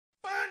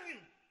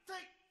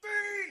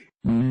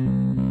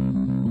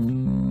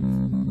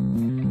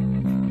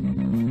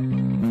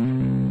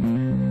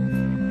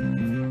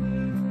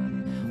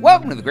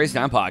to the Crazy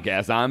Time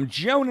Podcast. I'm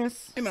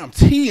Jonas. And I'm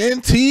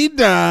TNT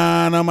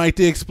Dynamite,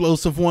 the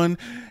explosive one.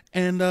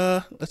 And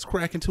let's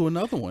crack into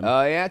another one.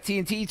 Yeah,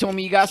 TNT told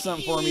me you got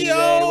something for me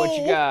today.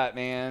 What you got,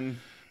 man?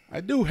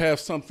 I do have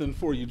something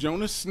for you,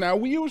 Jonas. Now,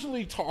 we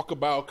usually talk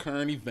about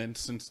current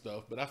events and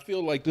stuff, but I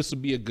feel like this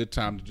would be a good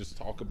time to just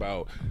talk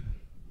about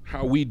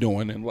how we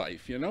doing in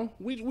life, you know?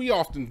 We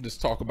often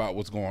just talk about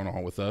what's going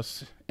on with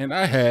us. And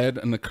I had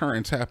an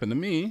occurrence happen to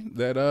me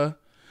that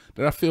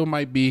I feel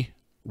might be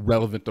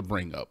relevant to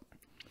bring up.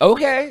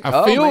 Okay.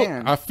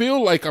 I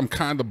feel like I'm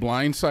kind of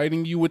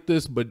blindsiding you with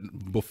this,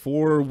 but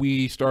before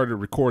we started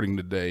recording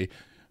today,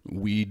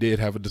 we did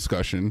have a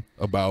discussion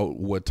about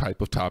what type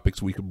of topics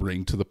we could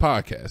bring to the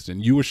podcast.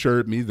 And you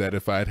assured me that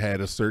if I'd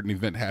had a certain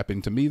event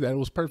happen to me, that it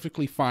was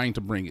perfectly fine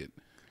to bring it.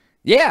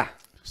 Yeah.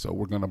 So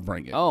we're going to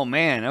bring it. Oh,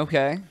 man.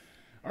 Okay.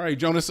 All right,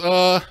 Jonas.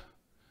 I'm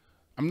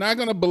not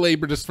going to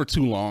belabor this for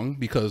too long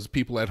because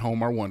people at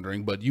home are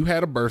wondering, but you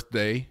had a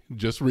birthday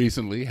just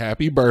recently.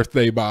 Happy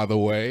birthday, by the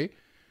way.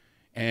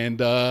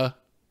 And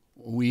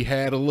we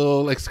had a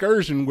little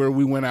excursion where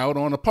we went out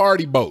on a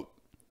party boat.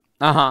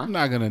 I'm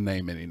not going to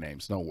name any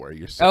names. Don't worry.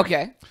 You're safe.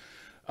 Okay.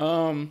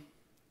 I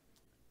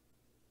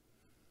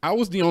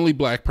was the only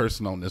black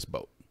person on this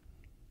boat.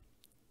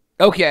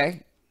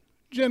 Okay.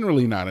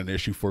 Generally not an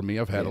issue for me.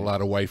 I've had a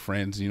lot of white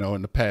friends, you know,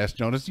 in the past,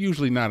 Jonas.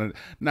 Usually not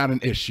an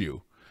issue.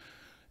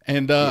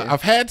 And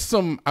I've had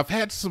some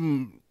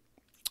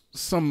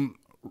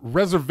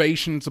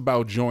reservations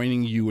about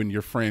joining you and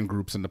your friend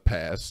groups in the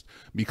past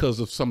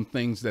because of some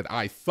things that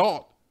I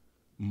thought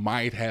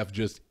might have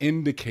just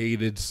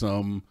indicated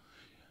some,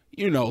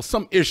 you know,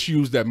 some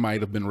issues that might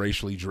have been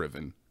racially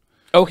driven.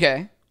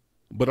 Okay.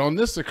 But on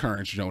this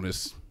occurrence,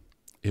 Jonas,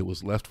 it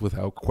was left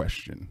without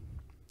question.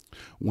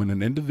 When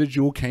an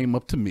individual came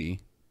up to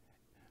me,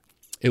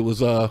 it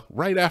was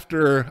right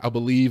after, I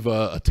believe,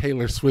 a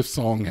Taylor Swift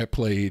song had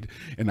played,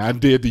 and I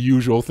did the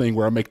usual thing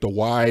where I make the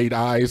wide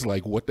eyes,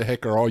 like, what the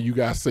heck are all you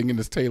guys singing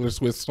this Taylor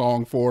Swift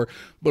song for?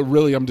 But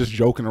really, I'm just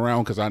joking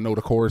around because I know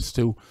the chorus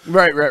too.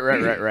 Right.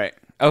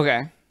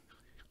 Okay.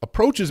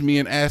 Approaches me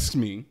and asks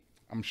me,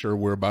 I'm sure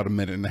we're about a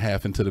minute and a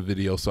half into the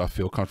video, so I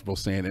feel comfortable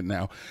saying it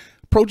now.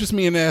 Approaches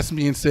me and asks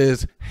me and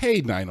says, "Hey,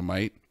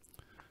 Dynamite,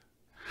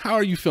 how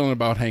are you feeling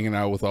about hanging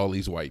out with all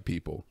these white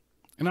people?"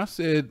 And I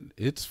said,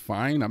 "It's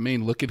fine. I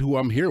mean, look at who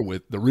I'm here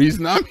with. The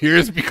reason I'm here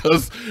is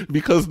because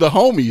the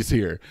homie's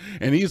here."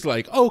 And he's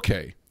like,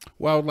 "Okay,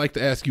 well, I'd like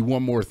to ask you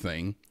one more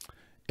thing.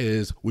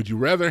 Is would you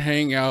rather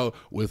hang out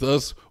with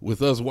us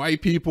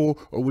white people,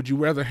 or would you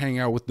rather hang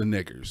out with the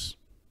niggers?"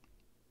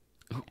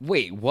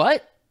 Wait,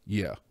 what?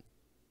 Yeah.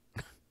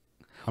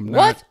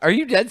 What? Are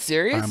you dead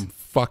serious? I'm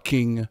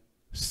fucking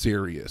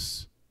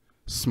serious.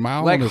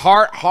 Smile like on his,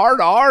 hard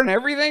R and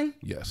everything?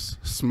 Yes.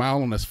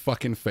 Smile on his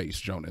fucking face,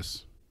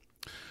 Jonas.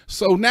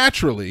 So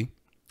naturally,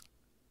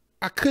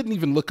 I couldn't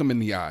even look him in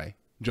the eye,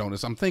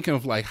 Jonas. I'm thinking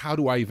of like, how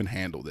do I even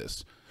handle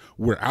this?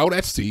 We're out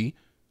at sea,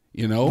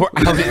 you know.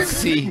 We're out at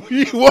sea.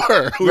 We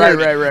were.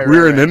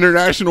 We're in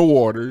international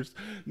waters.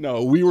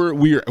 No,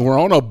 we're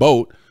on a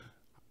boat.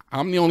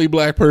 I'm the only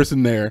black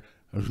person there.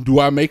 Do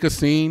I make a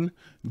scene?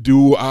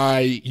 Do I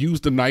use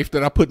the knife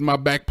that I put in my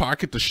back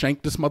pocket to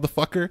shank this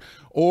motherfucker?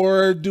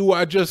 Or do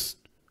I just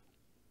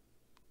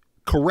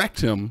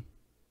correct him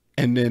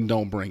and then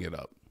don't bring it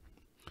up?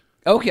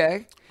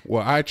 Okay.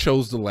 Well, I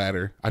chose the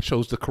latter. I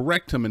chose to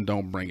correct him and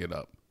don't bring it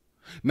up.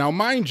 Now,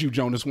 mind you,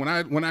 Jonas, when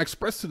I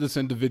expressed to this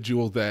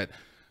individual that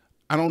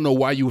I don't know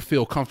why you would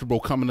feel comfortable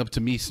coming up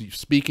to me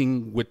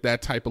speaking with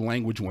that type of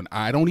language when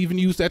I don't even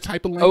use that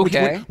type of language.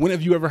 Okay. When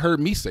have you ever heard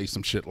me say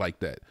some shit like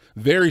that?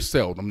 Very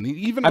seldom.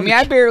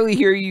 I barely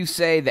hear you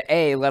say the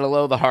A, let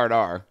alone the hard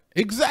R.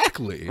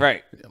 Exactly.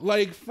 Right.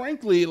 Like,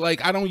 frankly,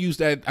 like I don't use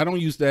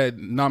that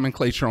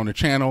nomenclature on the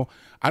channel.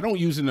 I don't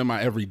use it in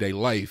my everyday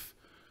life,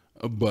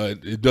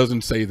 but it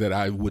doesn't say that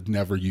I would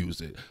never use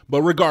it.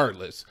 But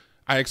regardless,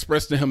 I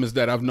expressed to him is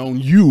that I've known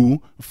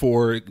you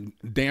for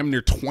damn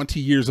near 20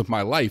 years of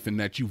my life and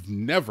that you've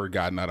never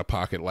gotten out of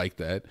pocket like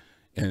that.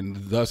 And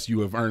thus you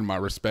have earned my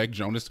respect,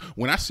 Jonas.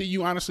 When I see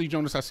you, honestly,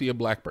 Jonas, I see a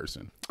black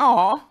person.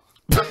 Aw.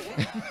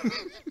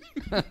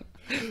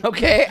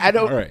 Okay. I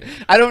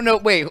don't know.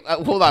 Wait,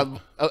 hold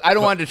on. I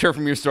don't want to deter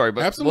from your story,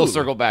 but absolutely. We'll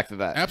circle back to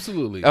that.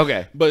 Absolutely.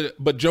 Okay.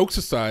 But jokes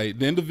aside,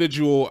 the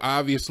individual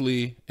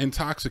obviously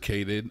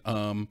intoxicated,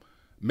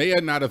 may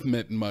not have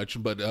meant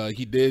much, but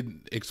he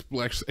did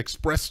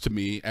express to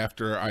me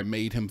after I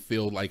made him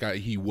feel like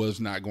he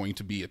was not going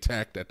to be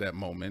attacked at that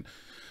moment.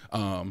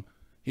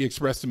 He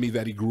expressed to me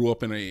that he grew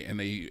up in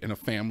a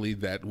family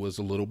that was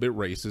a little bit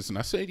racist, and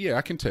I said, "Yeah,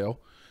 I can tell."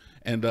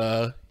 And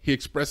he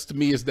expressed to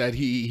me is that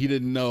he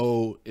didn't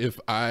know if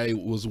I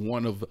was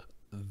one of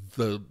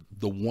the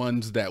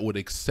ones that would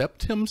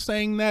accept him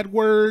saying that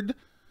word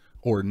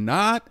or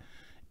not.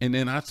 And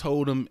then I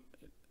told him,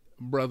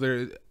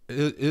 "Brother,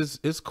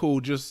 it's cool.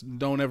 Just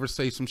don't ever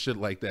say some shit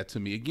like that to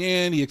me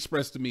again." He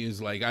expressed to me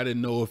is like, "I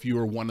didn't know if you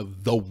were one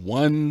of the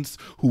ones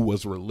who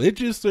was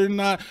religious or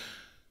not."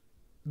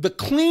 The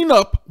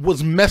cleanup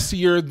was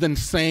messier than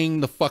saying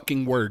the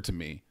fucking word to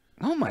me.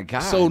 Oh my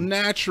God. So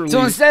naturally,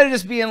 so instead of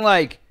just being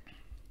like,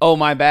 "Oh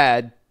my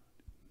bad,"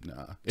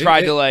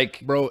 tried to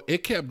like, bro,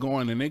 it kept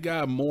going and it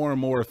got more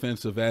and more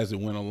offensive as it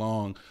went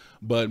along.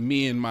 But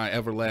me and my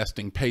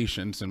everlasting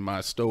patience and my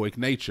stoic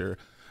nature,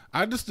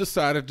 I just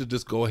decided to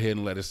just go ahead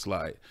and let it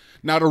slide.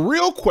 Now, the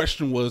real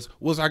question was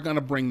I going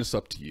to bring this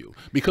up to you?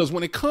 Because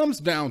when it comes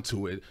down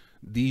to it,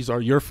 these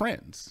are your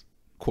friends,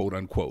 quote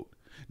unquote.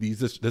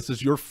 This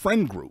is your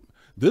friend group.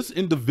 This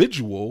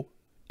individual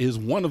is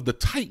one of the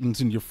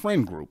titans in your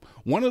friend group.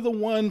 One of the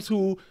ones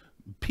who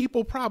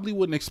people probably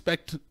wouldn't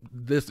expect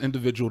this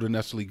individual to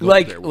necessarily go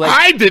there.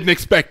 I didn't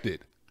expect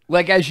it.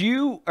 Like, as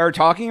you are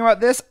talking about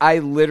this, I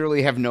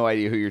literally have no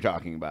idea who you're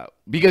talking about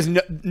because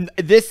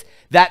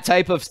that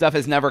type of stuff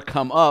has never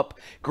come up.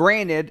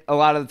 Granted, a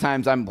lot of the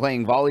times I'm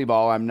playing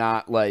volleyball, I'm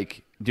not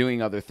like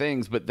doing other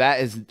things, but that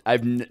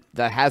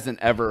hasn't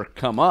ever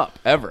come up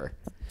ever.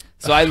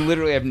 So I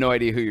literally have no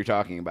idea who you're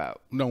talking about.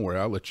 Don't worry,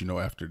 I'll let you know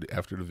after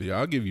the video.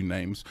 I'll give you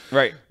names.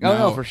 Right?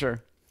 No, for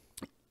sure.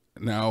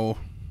 Now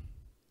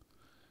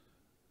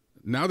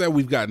that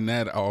we've gotten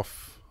that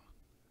off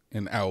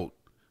and out,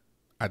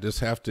 I just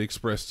have to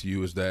express to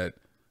you is that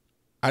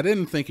I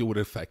didn't think it would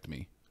affect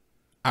me.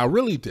 I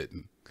really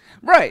didn't.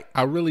 Right.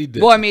 I really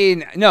didn't. Well, I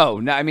mean, no,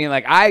 I mean,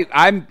 like,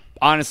 I'm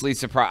honestly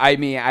surprised. I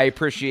mean, I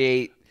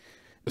appreciate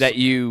that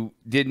you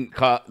didn't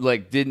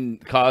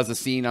cause a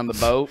scene on the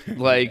boat.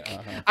 Like,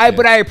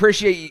 but I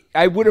appreciate,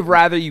 I would have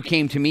rather you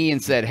came to me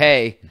and said,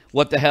 "Hey,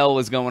 what the hell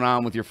was going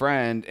on with your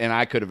friend?" And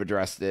I could have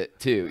addressed it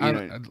too.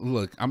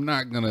 Look, I'm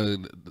not gonna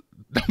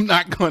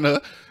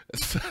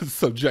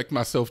subject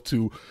myself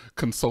to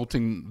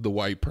consulting the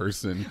white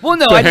person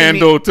to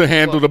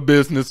handle the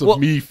business of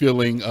me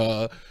feeling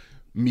well,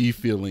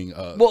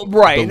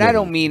 right, and I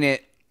don't mean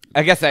it.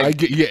 I guess I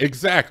get, yeah,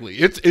 exactly.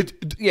 It's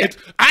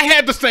I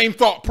had the same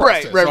thought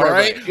process.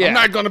 Right. Yeah. I'm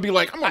not gonna be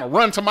like, I'm gonna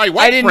run to my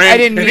white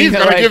friend and he's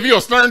gonna give you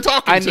a stern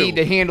talking to. I need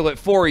to handle it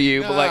for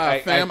you, but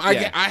like,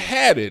 I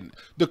had it.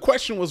 The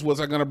question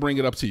was I gonna bring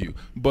it up to you?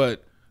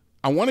 But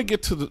I want to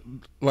get to the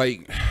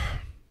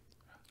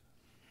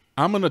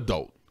I'm an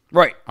adult.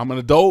 Right. I'm an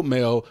adult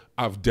male.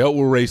 I've dealt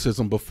with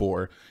racism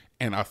before,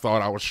 and I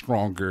thought I was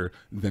stronger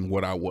than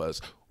what I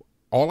was.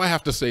 All I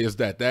have to say is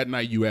that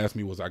night you asked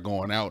me, was I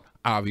going out?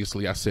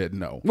 Obviously, I said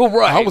no. Well,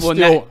 right. I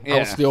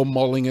was still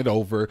mulling it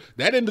over.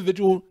 That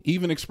individual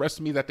even expressed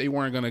to me that they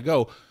weren't going to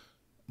go,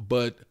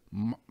 but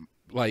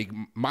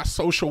my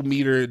social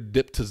meter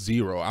dipped to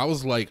 0. I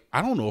was like,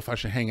 I don't know if I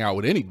should hang out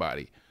with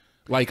anybody.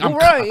 Like I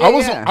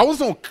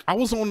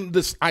was on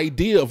this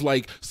idea of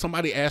like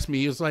somebody asked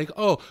me, it's like,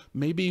 oh,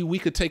 maybe we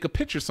could take a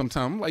picture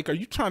sometime. I'm like, are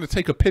you trying to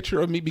take a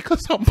picture of me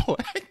because I'm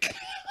black?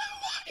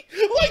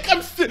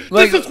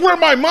 This is where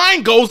my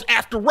mind goes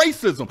after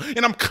racism,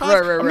 and I'm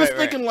just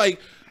thinking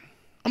like,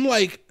 I'm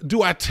like,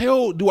 do I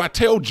tell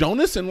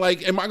Jonas, and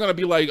like, am I gonna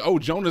be like, oh,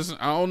 Jonas,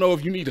 I don't know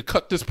if you need to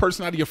cut this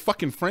person out of your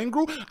fucking friend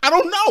group? I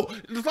don't know.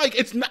 It's like,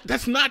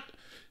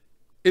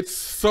 it's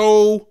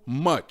so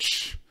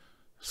much.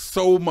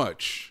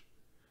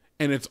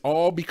 And it's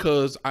all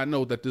because I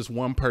know that this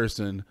one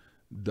person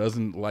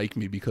doesn't like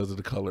me because of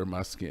the color of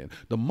my skin.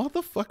 The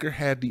motherfucker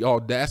had the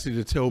audacity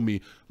to tell me,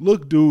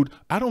 look, dude,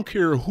 I don't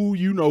care who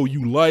you know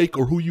you like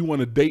or who you want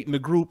to date in the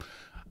group.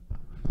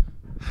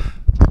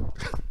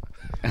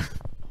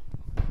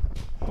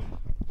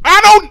 I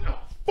don't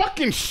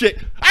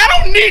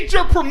need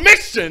your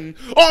permission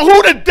on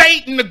who to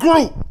date in the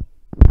group.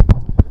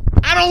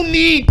 I don't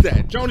need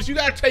that. Jonas, you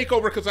got to take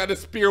over because I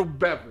just spilled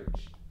beverage.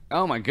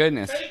 Oh my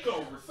goodness. Take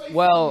over. Say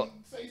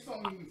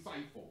something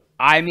insightful.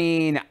 I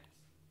mean,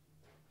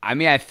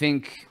 I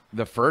think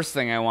the first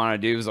thing I want to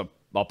do is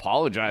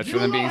apologize for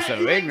them being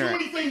so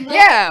ignorant.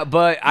 Yeah,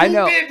 but I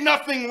know you did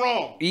nothing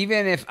wrong.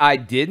 Even if I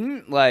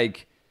didn't,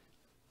 like,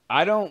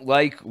 I don't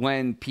like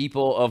when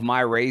people of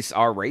my race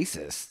are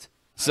racist.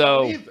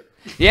 So,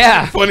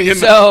 yeah. Funny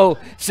enough.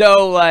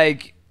 So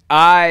like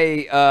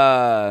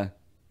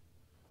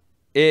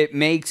it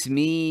makes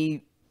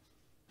me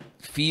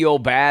feel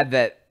bad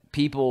that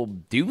people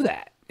do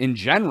that in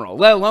general,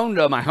 let alone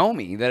to my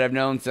homie that I've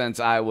known since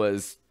I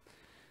was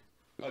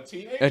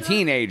a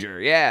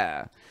teenager.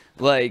 Yeah.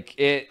 Like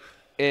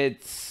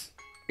it's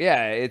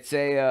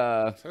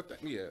a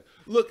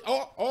Look,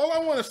 all I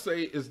want to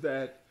say is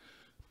that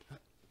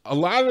a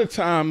lot of the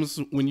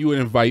times when you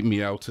invite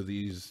me out to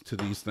these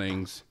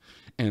things,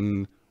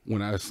 and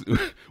when I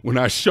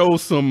show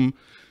some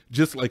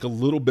just like a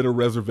little bit of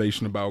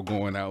reservation about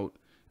going out,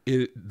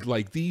 it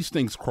like these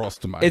things cross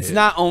to my head. It's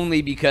not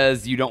only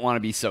because you don't want to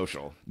be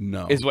social.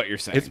 No. Is what you're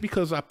saying. It's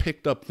because I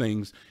picked up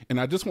things,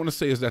 and I just want to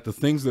say is that the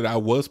things that I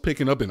was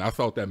picking up, and I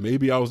thought that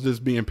maybe I was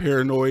just being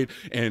paranoid,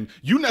 and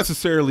you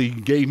necessarily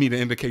gave me the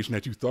indication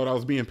that you thought I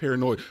was being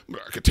paranoid.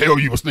 I could tell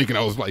you was thinking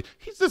I was like,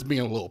 he's just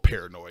being a little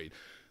paranoid.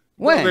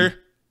 When? Brother,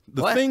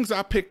 The What? things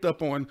I picked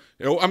up on,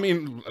 I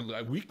mean,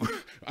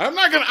 I'm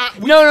not gonna.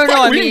 No.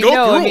 I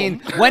I mean,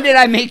 when did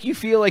I make you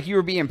feel like you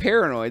were being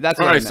paranoid? That's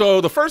all what I right. meant.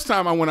 So the first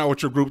time I went out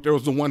with your group, there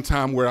was the one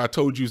time where I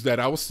told you that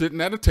I was sitting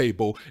at a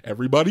table,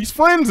 everybody's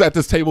friends at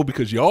this table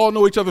because you all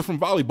know each other from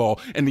volleyball,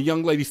 and the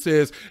young lady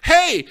says,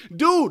 "Hey,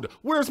 dude,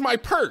 where's my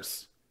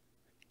purse?"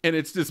 And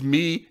it's just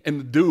me and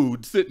the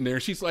dude sitting there.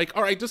 She's like,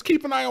 "All right, just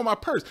keep an eye on my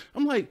purse."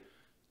 I'm like,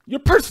 your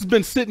purse has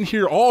been sitting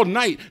here all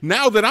night.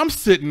 Now that I'm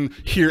sitting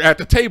here at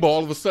the table,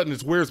 all of a sudden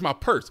it's, where's my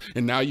purse?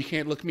 And now you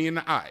can't look me in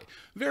the eye.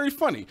 Very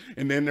funny.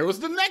 And then there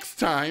was the next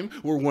time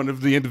where one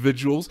of the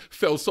individuals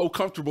felt so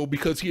comfortable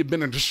because he had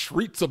been in the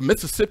streets of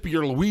Mississippi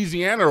or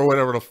Louisiana or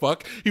whatever the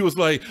fuck. He was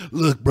like,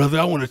 "Look, brother,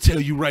 I want to tell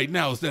you right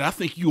now is that I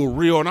think you are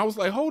real." And I was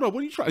like, "Hold up,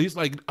 what are you trying?" He's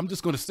like, "I'm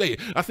just going to say it.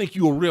 I think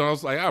you are real." And I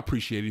was like, "I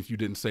appreciate it if you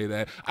didn't say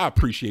that. I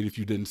appreciate it if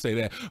you didn't say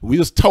that." We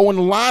was towing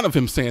the line of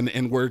him saying the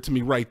N-word to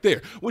me right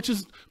there, which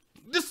is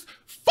just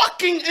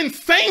fucking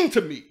insane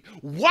to me.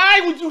 Why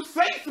would you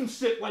say some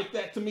shit like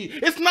that to me?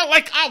 It's not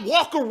like I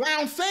walk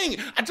around saying it.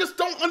 I just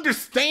don't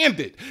understand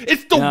it.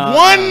 It's the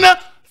one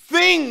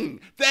thing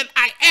that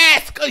I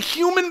ask a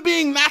human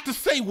being not to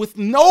say with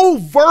no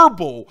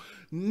verbal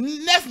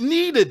that's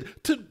needed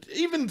to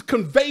even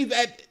convey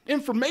that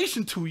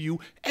information to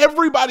you.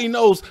 Everybody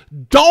knows,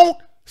 don't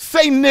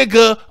say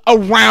nigga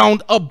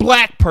around a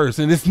black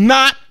person. It's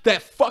not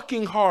that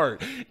fucking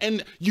hard.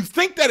 And you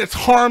think that it's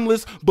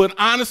harmless, but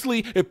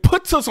honestly, it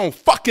puts us on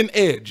fucking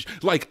edge.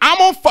 Like, I'm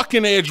on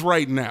fucking edge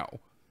right now.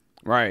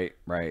 Right.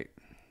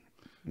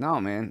 No,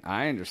 man,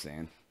 I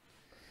understand.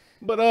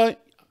 But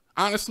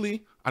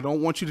honestly, I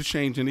don't want you to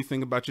change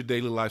anything about your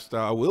daily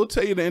lifestyle. I will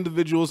tell you the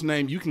individual's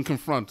name. You can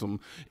confront them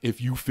if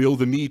you feel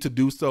the need to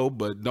do so,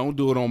 but don't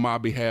do it on my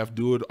behalf.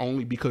 Do it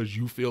only because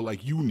you feel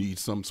like you need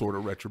some sort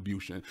of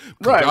retribution.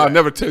 Right. I'll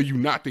never tell you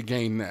not to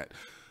gain that.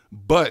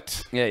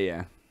 But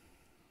yeah,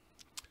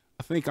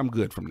 I think I'm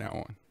good from now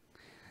on.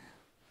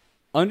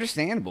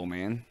 Understandable,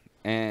 man.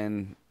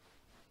 And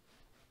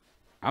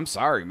I'm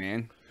sorry,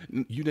 man.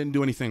 You didn't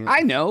do anything wrong.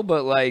 I know,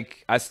 but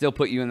like, I still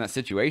put you in that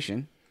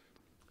situation.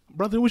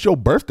 Brother, it was your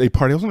birthday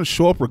party. I was going to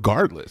show up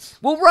regardless.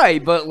 Well,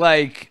 right, but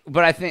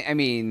I think, I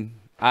mean,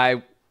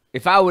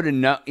 if I would have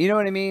known, you know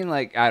what I mean?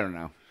 Like, I don't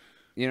know.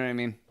 You know what I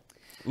mean?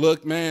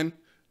 Look, man,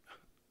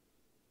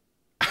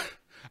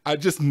 I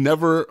just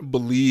never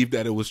believed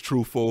that it was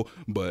truthful,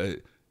 but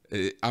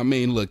I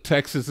mean, look,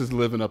 Texas is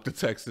living up to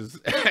Texas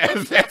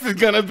as it's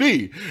gonna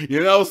be,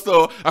 you know.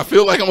 So I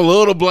feel like I'm a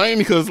little to blame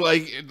because,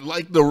 like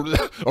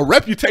a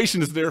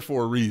reputation is there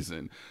for a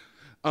reason.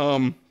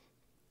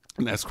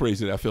 And that's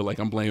crazy that I feel like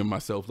I'm blaming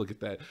myself. Look at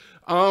that.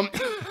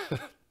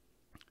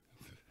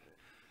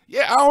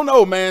 Yeah, I don't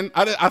know, man.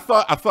 I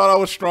thought I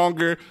was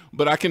stronger,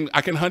 but I can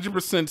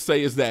 100%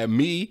 say is that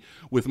me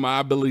with my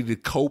ability to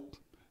cope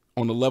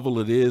on the level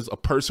it is, a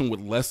person with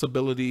less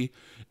ability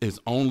is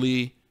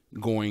only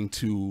going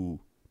to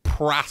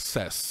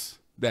process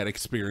that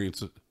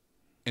experience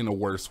in a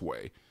worse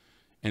way,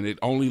 and it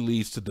only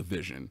leads to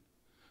division.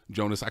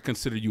 Jonas, I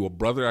consider you a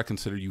brother. I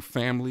consider you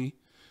family.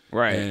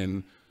 Right.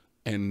 And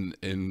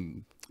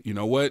you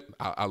know what?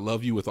 I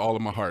love you with all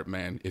of my heart,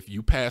 man. If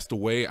you passed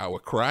away, I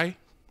would cry.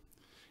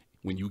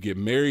 When you get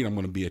married, I'm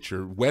going to be at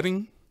your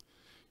wedding.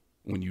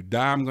 When you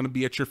die, I'm going to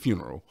be at your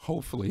funeral.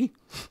 Hopefully,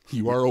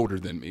 you are older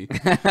than me.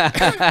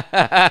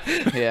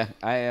 Yeah,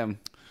 I am.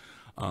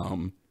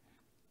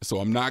 So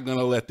I'm not going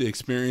to let the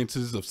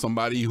experiences of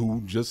somebody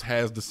who just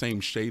has the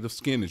same shade of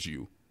skin as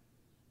you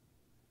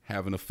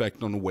have an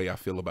effect on the way I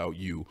feel about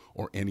you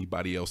or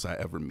anybody else I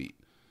ever meet.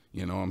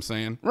 You know what I'm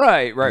saying?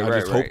 Right. I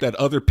just hope that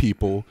other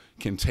people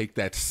can take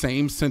that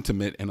same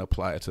sentiment and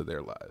apply it to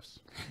their lives.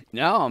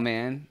 No,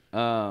 man.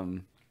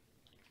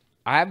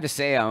 I have to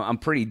say I'm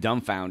pretty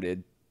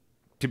dumbfounded,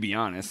 to be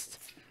honest.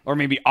 Or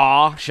maybe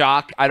awe,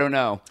 shock. I don't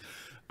know.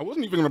 I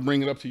wasn't even going to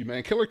bring it up to you,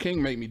 man. Killer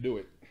King made me do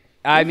it.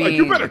 I mean, like,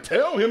 you better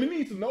tell him. He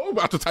needs to know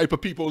about the type of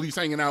people he's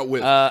hanging out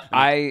with.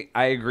 I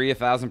agree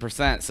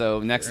 1,000%. So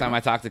next time I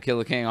talk to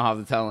Killer King, I'll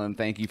have to tell him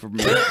thank you for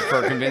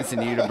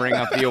convincing you to bring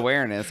up the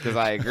awareness, because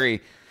I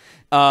agree.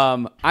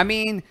 I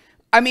mean,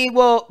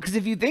 well, because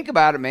if you think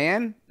about it,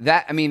 man,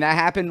 that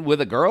happened with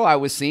a girl I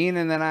was seeing,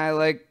 and then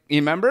you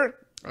remember?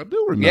 I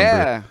do remember.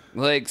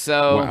 Yeah,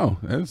 so. Wow,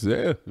 that's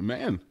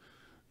man.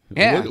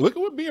 Yeah. Look at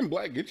what being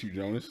black gets you,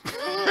 Jonas.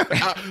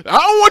 I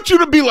don't want you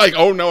to be like,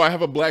 oh no, I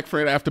have a black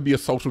friend, I have to be a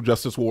social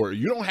justice warrior.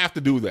 You don't have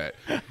to do that.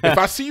 If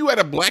I see you at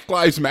a Black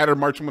Lives Matter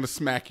march, I'm going to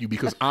smack you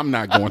because I'm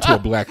not going to a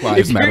Black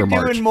Lives Matter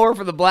march. You're doing more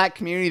for the black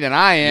community than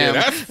I am.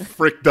 Yeah, that's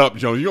fricked up,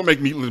 Jonas. You're going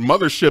to make me, the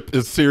mothership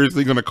is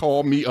seriously going to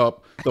call me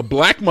up. The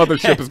black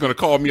mothership is going to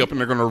call me up and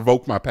they're going to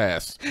revoke my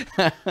pass.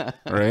 All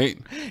right?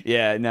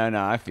 Yeah, no,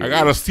 I feel I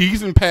got a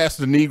season pass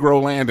to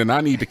Negro land and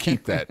I need to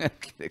keep that.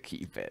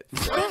 Keep it.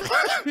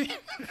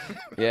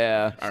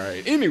 Yeah. All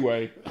right.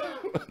 Anyway,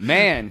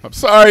 man, I'm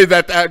sorry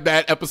that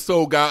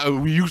episode got.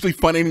 We usually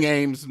fun and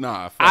games.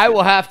 Nah. I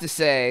will have to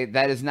say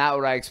that is not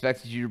what I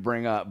expected you to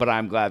bring up, but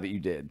I'm glad that you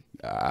did.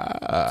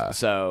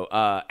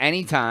 So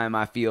anytime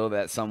I feel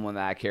that someone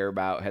that I care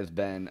about has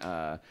been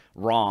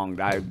wronged,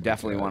 I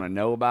definitely want to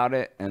know about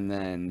it, and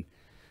then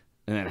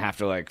have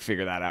to like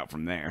figure that out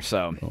from there.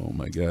 So oh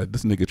my God,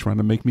 this nigga trying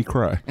to make me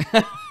cry.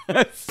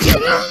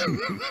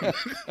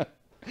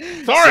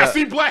 Sorry, I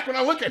see black when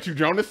I look at you,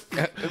 Jonas.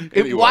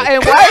 Anyway. Why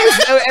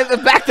is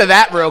back to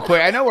that real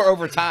quick? I know we're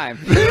over time.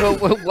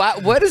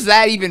 But what does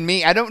that even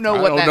mean? I don't know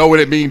what. I don't know what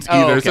it means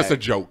either. Okay. It's just a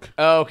joke.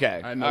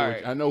 Okay, I know.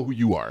 Right. I know who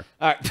you are.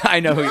 All right, I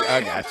know who.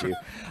 I got you.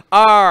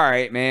 All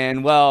right,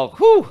 man. Well,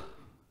 whew.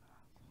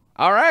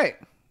 All right.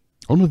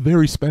 On a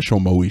very special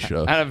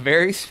Moesha. On a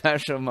very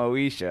special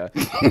Moesha.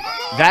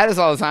 That is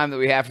all the time that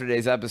we have for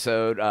today's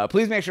episode.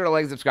 Please make sure to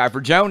like and subscribe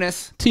for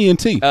Jonas.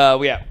 TNT.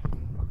 We have.